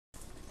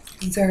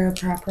Is there a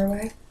proper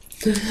way?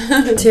 to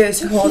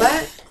hold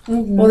it?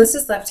 Mm-hmm. Well, this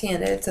is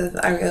left-handed, so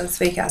I really it's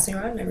fake casting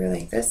rod, and I really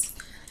like this.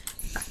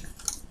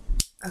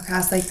 I'll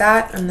cast like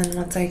that, and then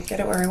once I get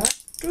it where I want,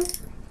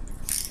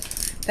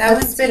 that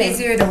one's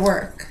easier to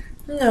work.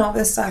 No,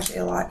 this is actually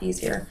a lot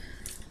easier.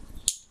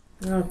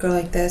 I'm gonna go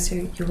like this.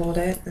 You hold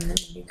it, and then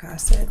you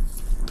cast it.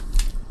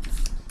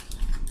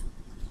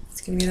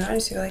 It's gonna be the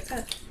hardest to go like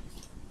that.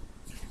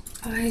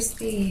 Oh, I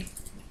see.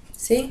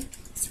 See?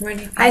 It's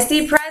running. I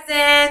see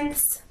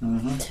presents.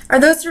 Are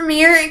those for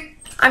me or?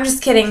 I'm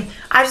just kidding.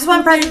 I just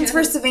want presents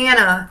for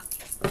Savannah.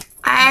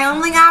 I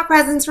only got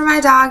presents for my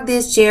dog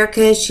this year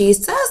because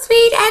she's so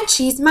sweet and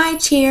she's my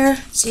cheer.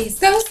 She's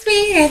so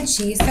sweet and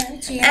she's so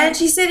cheer. And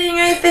she's sitting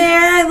right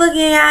there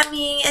looking at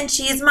me and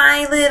she's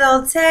my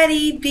little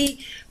teddy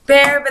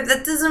bear, but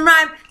that doesn't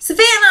rhyme.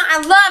 Savannah,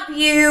 I love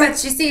you. But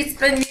she sees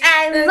beneath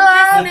I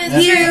love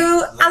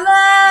you.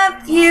 I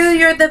love you.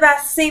 You're the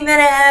best thing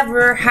that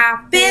ever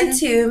happened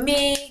to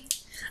me.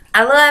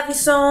 I love you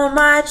so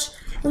much.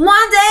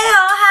 One day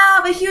I'll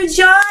have a huge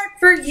yard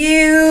for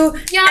you,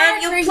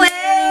 and you'll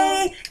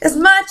play as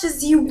much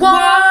as you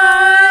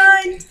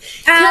want.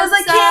 Cause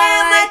I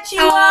can't let you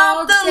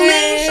off the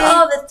leash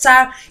all the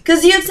time.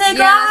 Cause you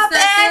take off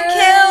and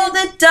kill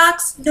the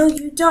ducks. No,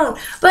 you don't.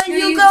 But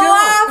you go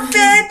off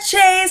and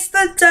chase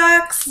the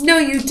ducks. No,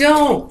 you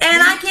don't.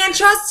 And I can't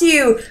trust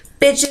you.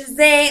 Bitches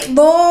ain't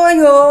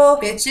loyal.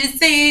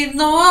 Bitches ain't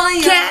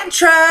loyal. Can't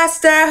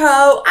trust a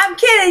hoe. I'm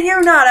kidding,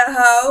 you're not a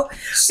hoe.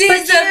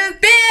 She's a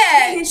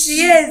bitch.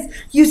 She is.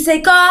 You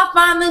take off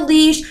on the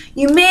leash.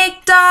 You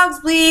make dogs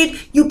bleed.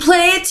 You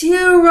play it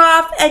too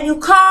rough and you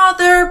call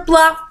their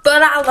bluff.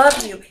 But I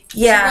love you.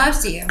 Yeah. She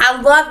loves you.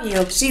 I love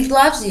you. She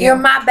loves you. You're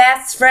my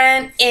best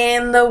friend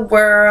in the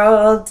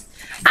world.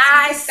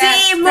 I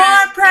see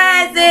more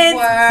presents.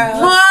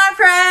 More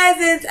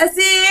presents. I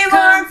see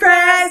more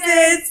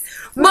presents.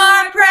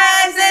 More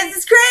presents.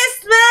 It's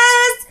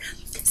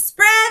Christmas.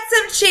 Spread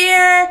some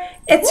cheer.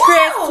 It's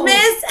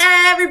Christmas,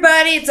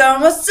 everybody. It's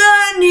almost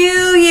a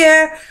new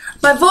year.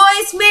 My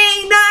voice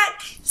may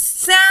not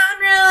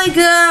sound really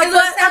good,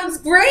 but it sounds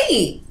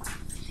great.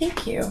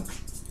 Thank you.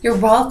 You're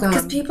welcome.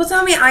 Because people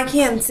tell me I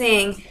can't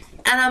sing,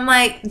 and I'm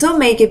like, don't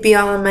make it be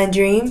all in my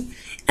dream.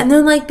 And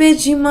they're like,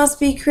 bitch, you must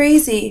be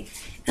crazy.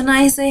 And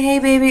I say, hey,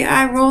 baby,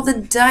 I roll the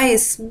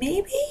dice.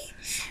 Maybe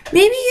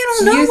you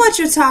don't know what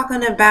you're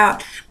talking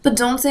about. But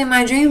don't say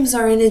my dreams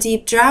are in a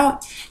deep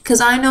drought.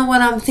 Because I know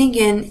what I'm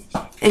thinking,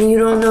 and you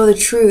don't know the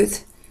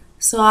truth.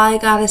 So all I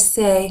gotta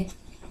say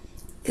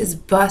is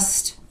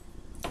bust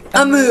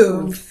a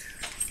move.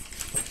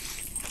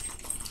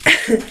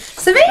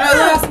 Savannah!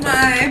 I lost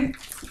mine.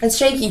 It's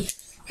shaky.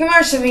 Come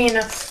on,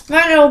 Savannah.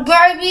 My little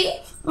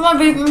baby. My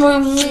baby.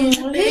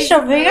 Hey,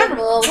 Savannah.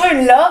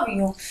 I love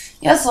you.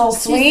 You're so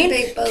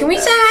sweet. Can we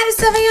say hi to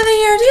Savannah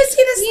here? Do you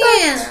see this?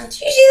 Yeah.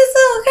 Do you see this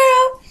little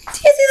girl? Do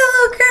you see the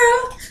little girl?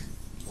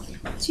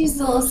 She's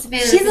a little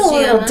Savannah She's pajama. a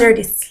little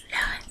dirty slut.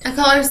 I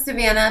call her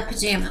Savannah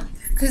Pajama.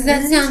 Because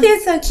that sounds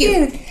She's so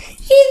cute.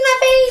 She's my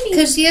baby.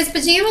 Because she has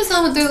pajamas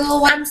on with her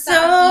little white I'm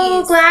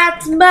so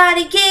glad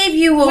somebody gave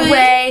you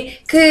away.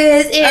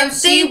 Because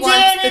if they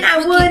didn't,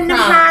 I wouldn't have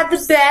had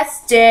the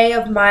best day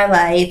of my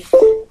life.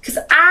 Because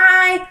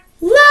I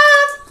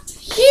love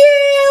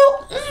you.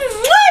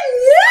 I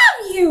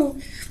love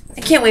you.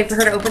 I can't wait for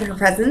her to open her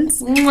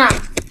presents.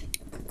 Mwah.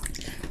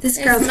 This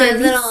girl's going to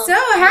be so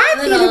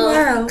happy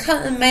tomorrow.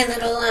 My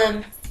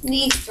little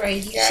niece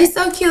right here. She's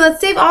so cute. Let's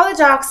save all the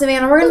dogs,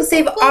 Savannah. We're going to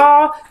save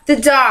all the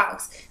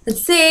dogs.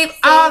 Let's save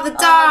all the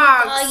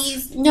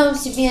dogs. No,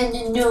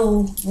 Savannah,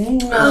 no.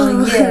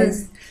 No,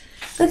 yes.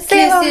 Let's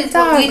save all the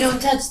dogs. We don't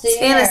touch the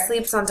Savannah hair.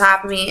 sleeps on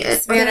top of me.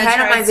 It's my Savannah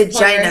head on my tries to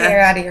pull her vagina.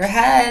 hair out of your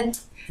head.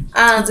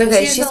 It's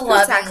okay. She's She's a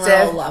loving protective.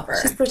 little lover.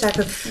 She's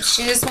protective.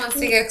 She just wants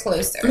to get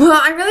closer. Well,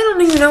 I really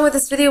don't even know what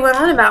this video went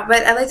on about,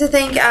 but I'd like to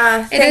thank.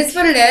 It is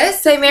what it is.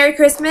 Say Merry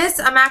Christmas.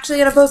 I'm actually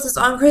gonna post this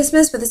on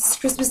Christmas, but this is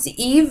Christmas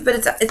Eve.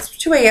 But it's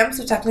 2 a.m.,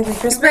 so technically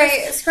Christmas.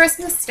 Right, it's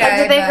Christmas Day. I'd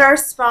like to thank our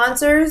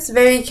sponsors,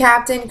 Very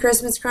Captain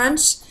Christmas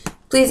Crunch.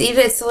 Please eat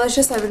it. It's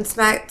delicious. I've been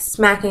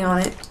snacking on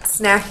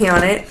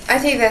it. I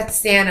think that's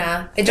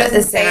Santa. It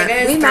doesn't say Santa.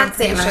 it is. We but met I'm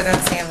pretty Santa. sure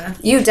that's Santa.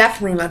 You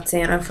definitely met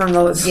Santa from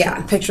those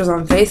pictures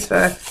on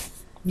Facebook.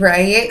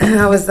 Right?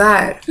 How was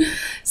that?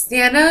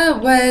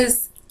 Santa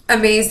was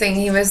amazing.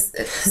 He was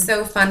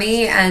so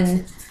funny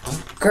and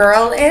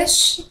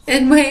girl-ish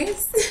in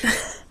ways.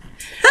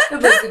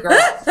 It was a girl.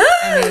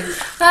 I mean,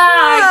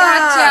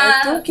 I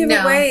gotcha. Don't give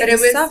no, away. But it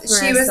was.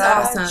 She was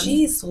awesome.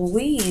 Jeez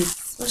Louise.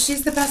 Well,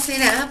 she's the best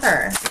Santa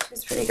ever.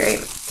 She's pretty great.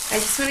 I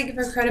just want to give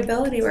her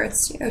credibility where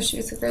it's due. She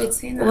was a great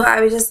Santa. Well, I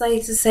would just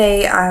like to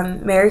say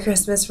Merry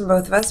Christmas from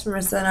both of us, from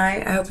Marissa and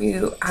I. I hope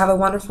you have a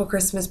wonderful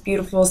Christmas,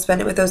 beautiful.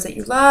 Spend it with those that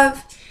you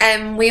love.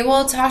 And we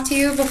will talk to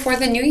you before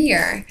the new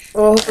year.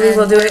 Well, hopefully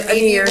we'll do a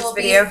New Year's we'll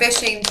video. Be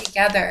fishing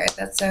together.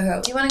 That's the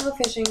hope. Do you want to go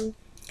fishing?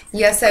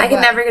 Yes, I can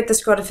never get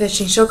this girl to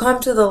fishing. She'll come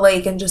to the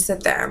lake and just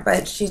sit there,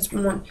 but she's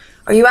won't.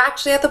 Are you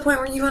actually at the point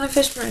where you want to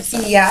fish,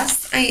 Marissa?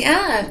 Yes, I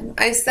am.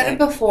 I said it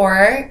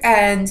before,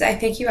 and I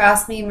think you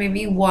asked me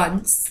maybe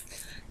once.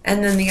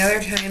 And then the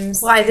other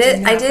times, Well, I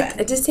didn't did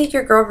happen. take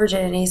your girl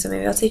virginity, so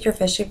maybe I'll take your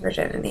fishing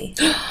virginity.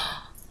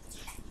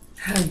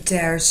 How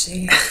dare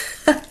she?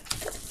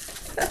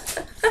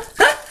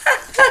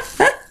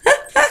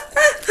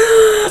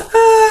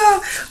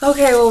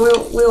 Okay, well,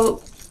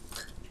 we'll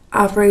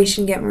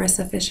Operation Get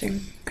Marissa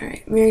Fishing. All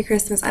right. Merry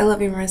Christmas. I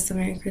love you, Marissa.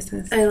 Merry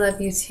Christmas. I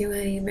love you too,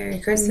 honey. Merry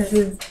Christmas.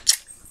 Merry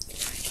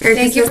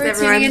Thank you Christmas,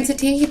 for tuning into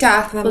Tiki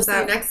Talk. We'll Thumbs see you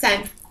up. next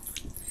time.